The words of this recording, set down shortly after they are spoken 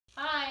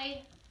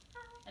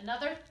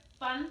Another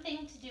fun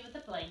thing to do with the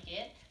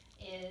blanket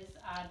is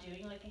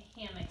doing like a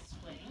hammock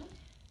swing.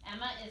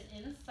 Emma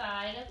is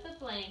inside of the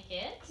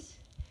blanket.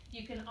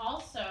 You can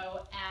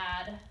also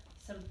add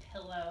some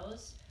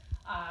pillows,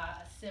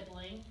 a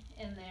sibling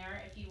in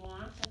there if you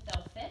want, if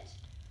they'll fit,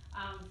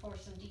 for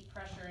some deep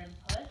pressure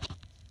input.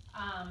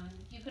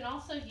 You can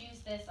also use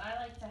this, I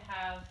like to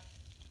have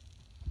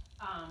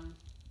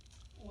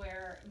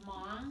where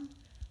mom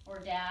or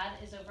dad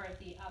is over at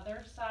the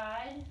other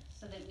side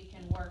so that we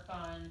can work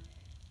on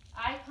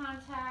eye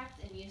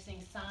contact and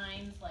using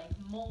signs like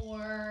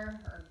more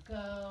or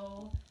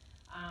go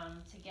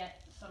to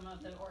get some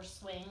of the, or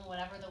swing,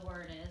 whatever the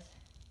word is.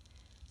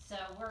 So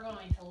we're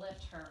going to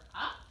lift her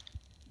up.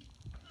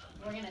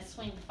 We're going to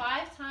swing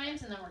 5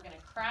 times and then we're going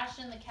to crash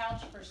in the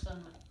couch for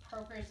some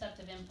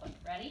proprioceptive input.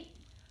 Ready?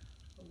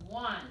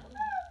 1,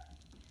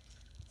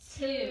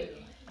 2,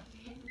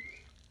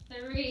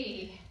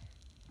 3,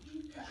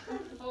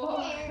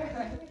 4,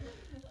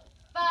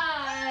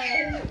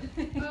 5.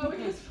 Oh,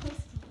 we were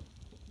supposed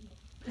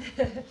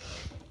to.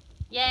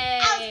 Yay!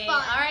 That was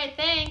fun. All right,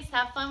 thanks.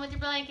 Have fun with your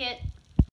blanket.